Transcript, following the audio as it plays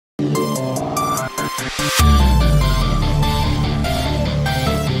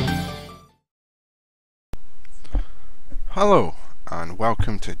Hello and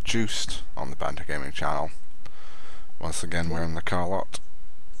welcome to Juiced on the Banter Gaming channel. Once again we're in the car lot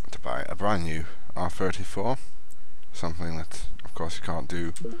to buy a brand new R34, something that of course you can't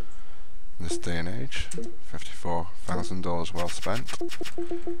do in this day and age. $54,000 well spent.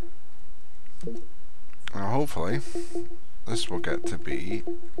 Now hopefully this will get to be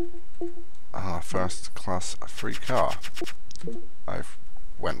our first class free car. I've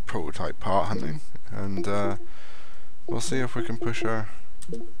went prototype part hunting and we'll see if we can push her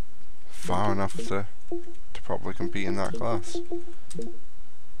far enough to probably compete in that class.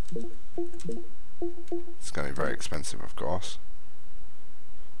 It's going to be very expensive, of course,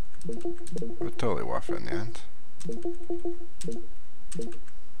 but totally worth it in the end.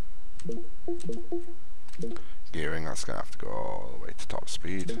 Gearing, that's going to have to go all the way to top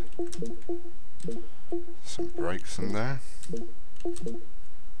speed. Some brakes in there.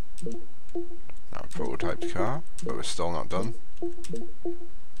 Now a prototyped car, but we're still not done.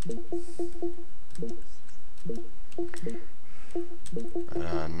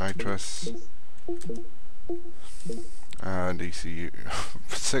 Nitrous and ECU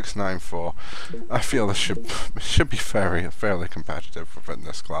 694. I feel this should be fairly competitive within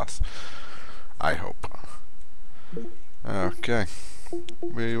this class. I hope. Okay,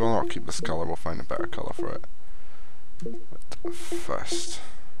 we will not keep this colour. We'll find a better colour for it. But first,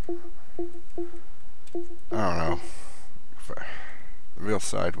 I don't know. The real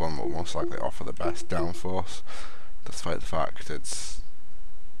side one will most likely offer the best downforce, despite the fact it's...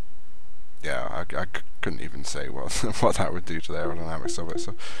 yeah, I couldn't even say what that would do to the aerodynamics of it,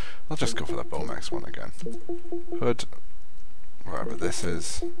 so I'll just go for the Bomex one again. Hood, whatever this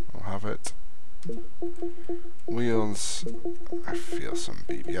is, we'll have it. Wheels, I feel some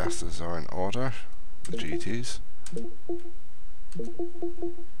BBSs are in order, the GTs.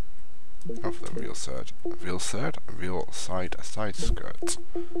 Oh, for the real side skirt.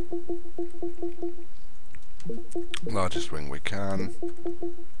 Largest wing we can,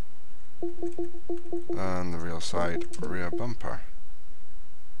 and the real side rear bumper.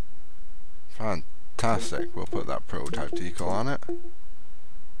 Fantastic. We'll put that prototype decal on it.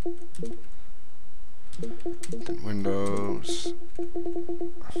 Tint windows,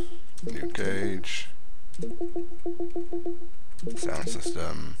 new gauge, sound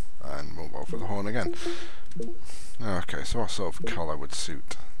system, and we'll go for the horn again. Okay, so what sort of colour would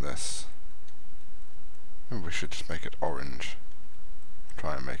suit this? Maybe we should just make it orange.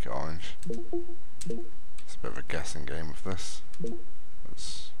 Try and make it orange. It's a bit of a guessing game with this.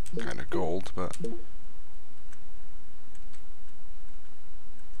 It's kind of gold, but...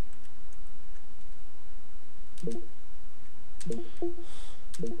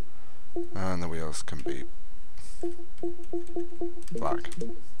 and the wheels can be black.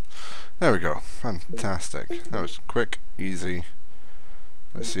 There we go. Fantastic. That was quick, easy.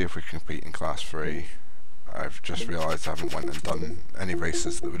 Let's see if we can compete in Class 3. I've just realised I haven't went and done any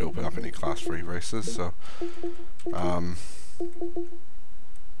races that would open up any Class 3 races, so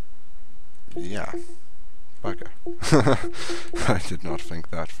yeah. Bugger. I did not think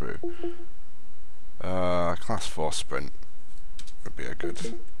that through. Class 4 sprint would be a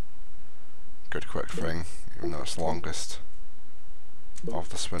good quick thing, even though it's longest of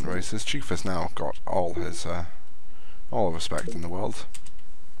the sprint races. Chief has now got all his all the respect in the world.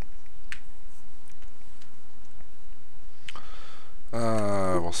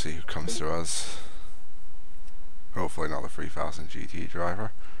 We'll see who comes to us. Hopefully not the 3000 GT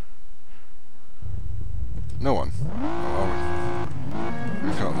driver. No one. Oh, well,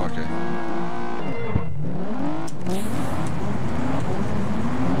 we got lucky.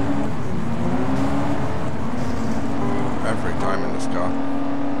 Every time in this car.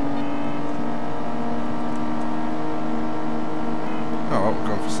 Oh, we're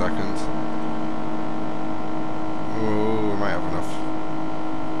going for second. Oh, we might have enough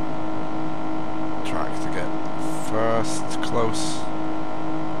track to get first. Close.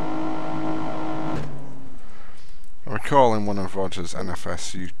 I recall in one of Roger's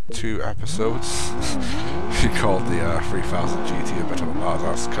NFSU2 episodes, he called the 3000 GT a bit of a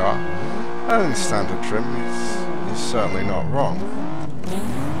badass car. And in standard trim, he's certainly not wrong.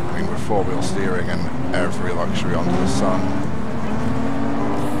 I mean, with four-wheel steering and every luxury under the sun,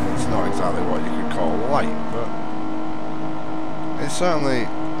 it's not exactly what you could call light, but it's certainly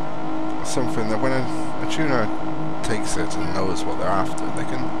something that when a tuner takes it and knows what they're after, they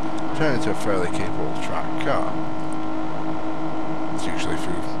can turn it into a fairly capable track car. It's usually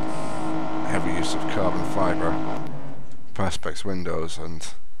through heavy use of carbon fibre, perspex windows,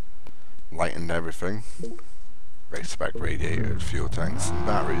 and lightened everything. Race spec radiators, fuel tanks and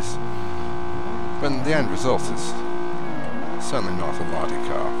batteries. But the end result is It's certainly not a lardy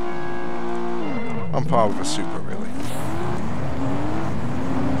car. On par with a Supra, really.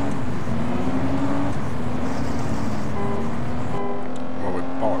 Well, we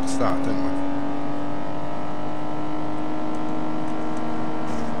bollocked that, didn't we?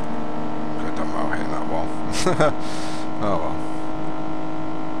 Could have done well hitting that wall. Oh well.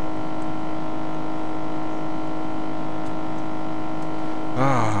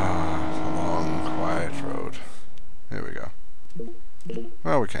 It's a long, quiet road. Here we go.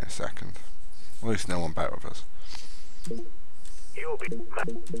 Well, we came second. At least no one bet with us. You'll be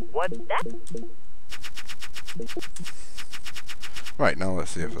what that? Right, now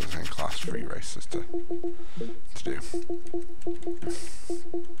let's see if there's any class 3 races to do.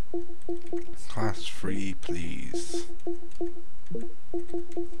 Class 3, please. I'm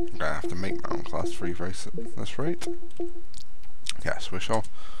gonna have to make my own class 3 race at this rate. Yes, we shall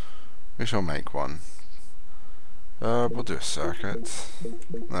make one. We'll do a circuit.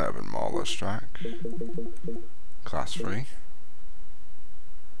 Urban Mauler's track. Class 3.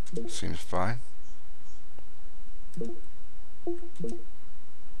 Seems fine. The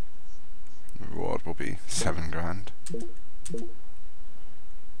reward will be 7 grand.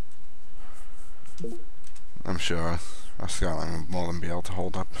 I'm sure our Skyline will more than be able to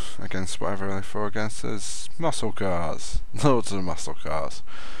hold up against whatever they throw against us. Muscle cars. Loads of muscle cars.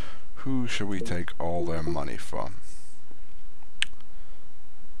 Who should we take all their money from?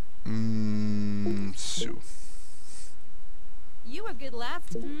 Sue. You a good laugh.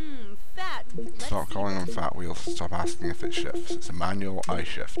 Fat. Stop calling them fat wheels. Stop asking if it shifts. It's a manual I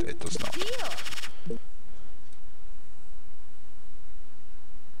shift. It does not.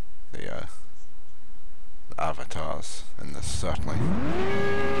 Deal. The avatars in this certainly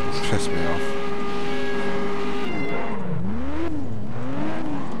piss me off.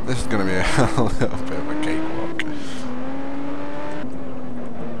 This is going to be a little bit of a cakewalk.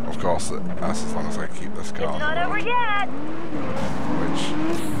 Of course, that's as long as I keep this car on the road. It's not over yet. Which,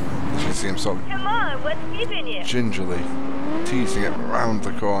 as you see him sort of Come on, what's keeping you? gingerly teasing it around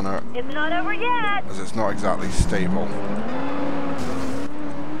the corner, It's not over yet. as it's not exactly stable.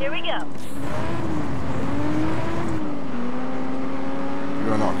 Here we go.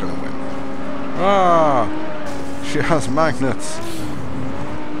 You are not going to win. Ah! She has magnets!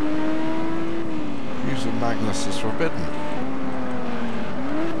 Use of magnets is forbidden.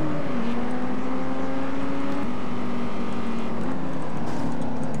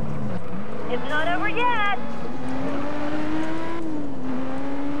 It's not over yet.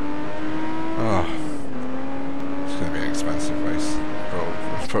 Oh. It's going to be an expensive race.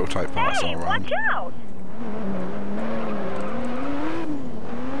 Pro-type parts all Hey, around. watch out.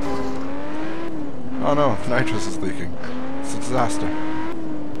 Oh no, nitrous is leaking. It's a disaster.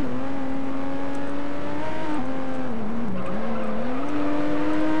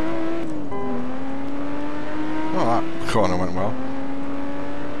 Well, that corner went well.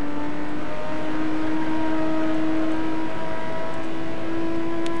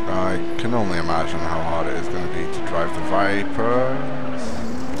 I can only imagine how hard it is going to be to drive the Vipers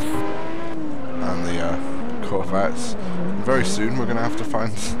and the Corvettes. Very soon we're going to have to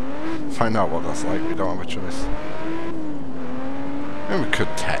find out what that's like. We don't have a choice. And we could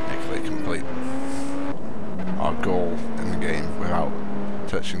technically complete our goal in the game without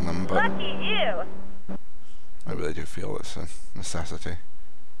touching them, but Lucky you. I really do feel it's a necessity.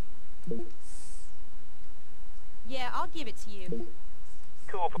 Yeah, I'll give it to you.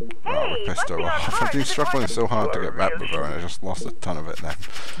 Cool. Well, we Hey, pissed her busting our off. I've cars been is struggling so hard to get back with really? her and I just lost a ton of it then.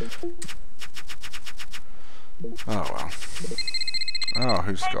 Oh well. Oh,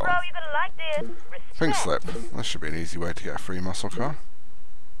 who's Hey, got bro, you gonna like this. Pink Respect. slip. That should be an easy way to get a free muscle car.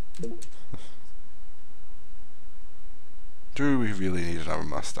 Do we really need another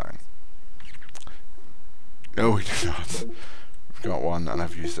Mustang? No, we do not. We've got one and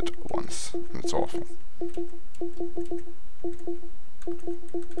I've used it once. And it's awful.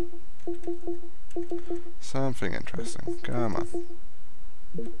 Something interesting. Come on.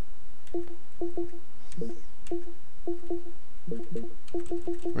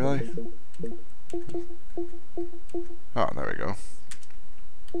 Really? Oh, there we go.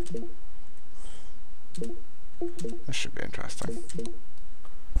 This should be interesting.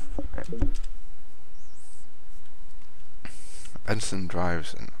 Benson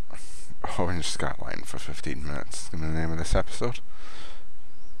drives an orange Skyline for 15 minutes. That's the name of this episode.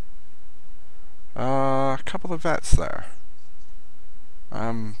 A couple of vets there.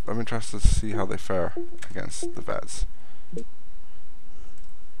 I'm interested to see how they fare against the vets.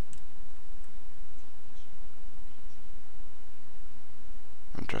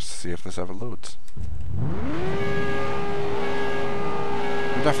 I'm interested to see if this ever loads.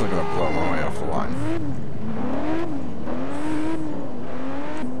 I'm definitely going to blow my way off the line.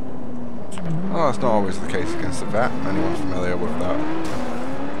 Well, that's not always the case against the vet. Anyone familiar with that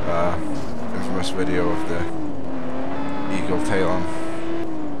infamous video of the eagle tail on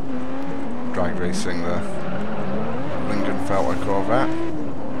drag racing the Lincoln-Felter Corvette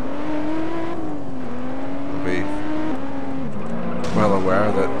will be well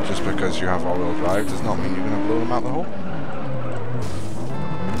aware that just because you have all-wheel drive does not mean you're going to blow them out the hole.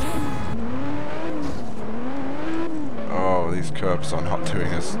 Oh, these curbs are not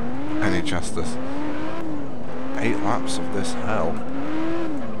doing us any justice. 8 laps of this hell.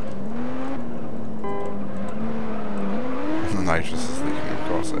 And the nitrous is leaking, of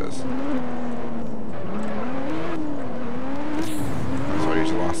course it is. So I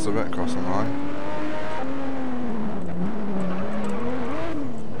use the last of it, crossing the line.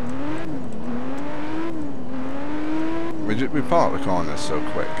 We part the corners so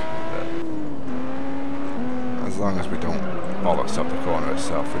quick that as long as we don't bollocks up the corner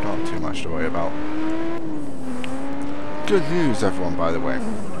itself, we don't have too much to worry about. Good news, everyone, by the way.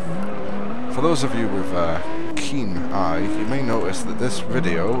 For those of you with a keen eye, you may notice that this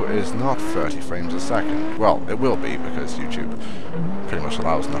video is not 30 frames a second. Well, it will be, because YouTube pretty much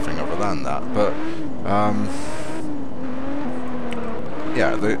allows nothing other than that. But,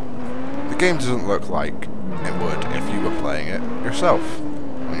 yeah, the game doesn't look like it would if you were playing it yourself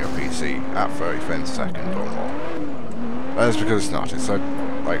on your PC at 30 frames a second or more. That is because it's not. It's like,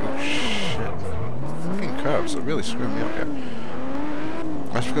 oh shit. Fucking curves are really screwing me up here.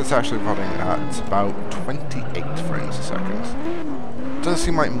 That's because it's actually running at about 28 frames a second. Doesn't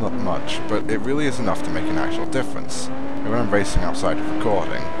seem like much, but it really is enough to make an actual difference. And when I'm racing outside of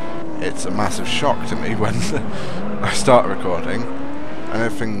recording, it's a massive shock to me when I start recording and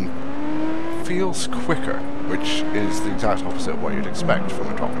everything feels quicker, which is the exact opposite of what you'd expect from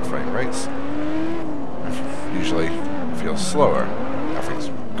a drop in frame rates. Usually feels slower, nothing's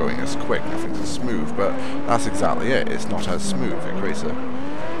going as quick, nothing's as smooth, but that's exactly it. It's not as smooth. It creates a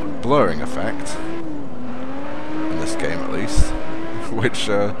blurring effect, in this game at least, which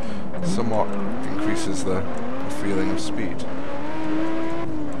somewhat increases the feeling of speed.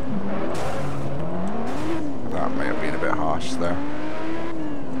 That may have been a bit harsh there.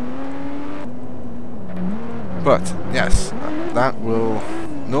 But, yes, that will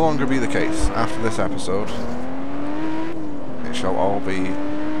no longer be the case after this episode. It shall all be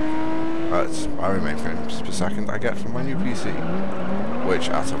how many frames per second I get from my new PC, which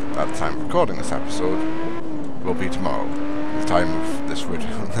at the time of recording this episode will be tomorrow. The time of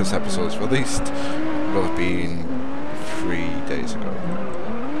this episode's released will have been 3 days ago.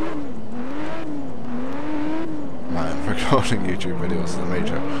 Man, recording YouTube videos is a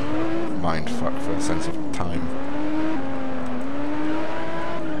major mindfuck for a sense of time.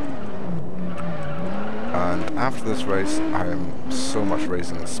 And after this race, I am so much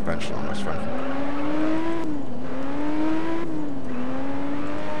raising the suspension on this thing.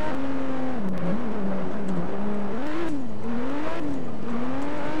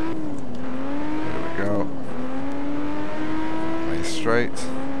 Here we go. Nice straight.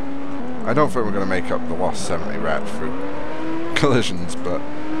 I don't think we're going to make up the lost 70 rep through collisions, but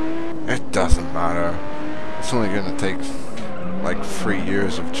it doesn't matter. It's only going to take like 3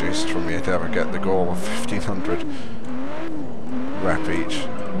 years of juice for me to ever get the goal of 1500 rep each.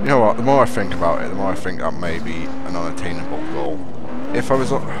 You know what, the more I think about it, the more I think that may be an unattainable goal. If I was...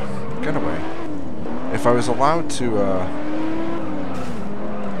 get away. If I was allowed to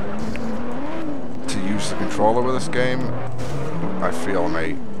use the controller with this game, I feel I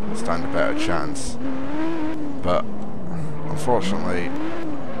may stand a better chance. But, unfortunately,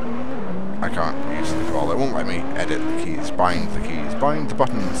 I can't use the controller. It won't let me edit the keys, bind the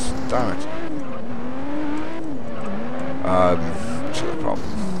buttons, damn it. Which is a problem.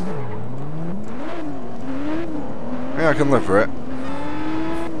 Yeah, I can live with it.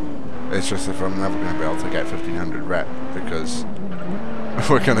 It's just if I'm never going to be able to get 1500 rep, because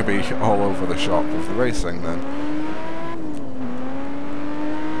we're going to be all over the shop with the racing, then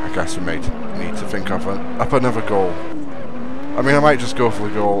I guess we may need to think up another goal. I mean, I might just go for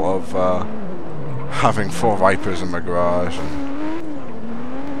the goal of having 4 Vipers in my garage and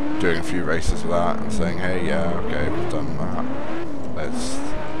doing a few races with that and saying, hey, yeah, okay, we've done that. Let's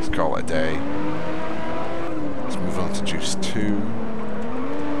call it a day. Let's move on to Juice 2,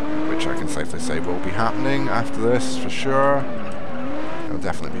 which I can safely say will be happening after this for sure. It'll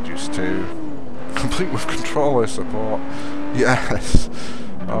definitely be Juice 2. Complete with controller support. Yes.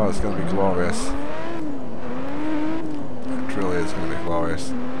 Oh, it's going to be glorious. It really is going to be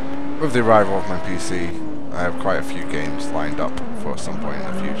glorious. With the arrival of my PC, I have quite a few games lined up for some point in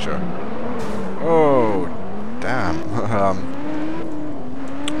the future. Oh, damn.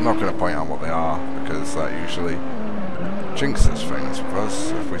 I'm not going to point out what they are, because that usually jinxes things with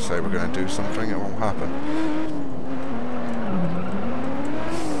us. If we say we're going to do something, it won't happen.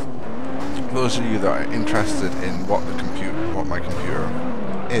 Those of you that are interested in what my computer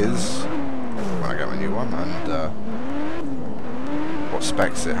is, when I get my new one, and what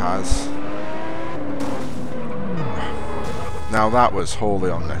specs it has. Now that was wholly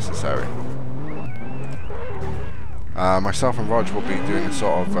unnecessary. Myself and Rog will be doing a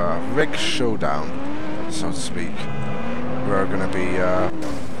sort of rig showdown, so to speak. We're going to be,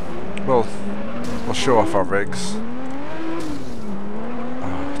 we'll show off our rigs.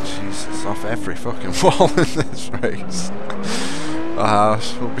 Oh, Jesus, off every fucking wall in this race.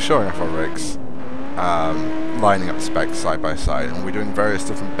 We'll be showing off our rigs, lining up specs side by side, and we'll be doing various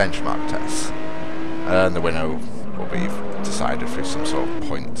different benchmark tests. And the winner will be decided through some sort of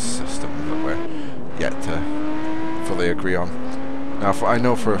points system that we're yet to fully agree on. Now, I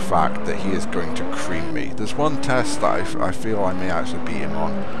know for a fact that he is going to cream me. There's one test that I feel I may actually beat him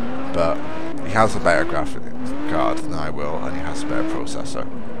on, but he has a better graphic card than I will, and he has a better processor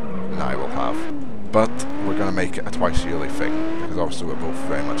than I will have. But we're going to make it a twice yearly thing, because obviously we're both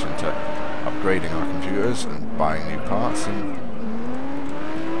very much into upgrading our computers and buying new parts, and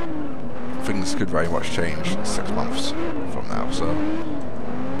things could very much change 6 months from now, so we're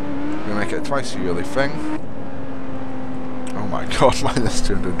going to make it a twice yearly thing. Oh my god, minus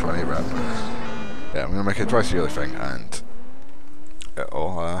 220 RAM. Yeah, I'm going to make it a twice yearly thing, and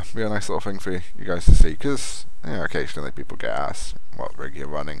it'll be a nice little thing for you guys to see, because you know, occasionally people get asked what rig you're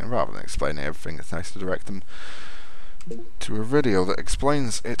running, and rather than explaining everything, it's nice to direct them to a video that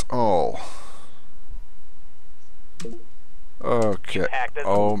explains it all. Okay.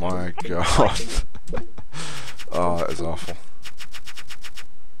 Oh my god. Oh, that is awful.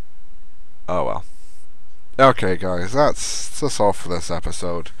 Oh well. Okay guys, that's all for this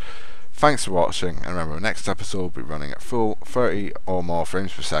episode. Thanks for watching, and remember, next episode will be running at full 30 or more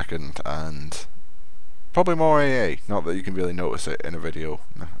frames per second, and probably more AA. Not that you can really notice it in a video.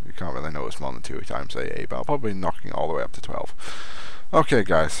 No, you can't really notice more than 2 times AA, but I'll probably be knocking it all the way up to 12. Okay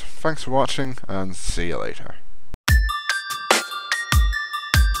guys, thanks for watching, and see you later.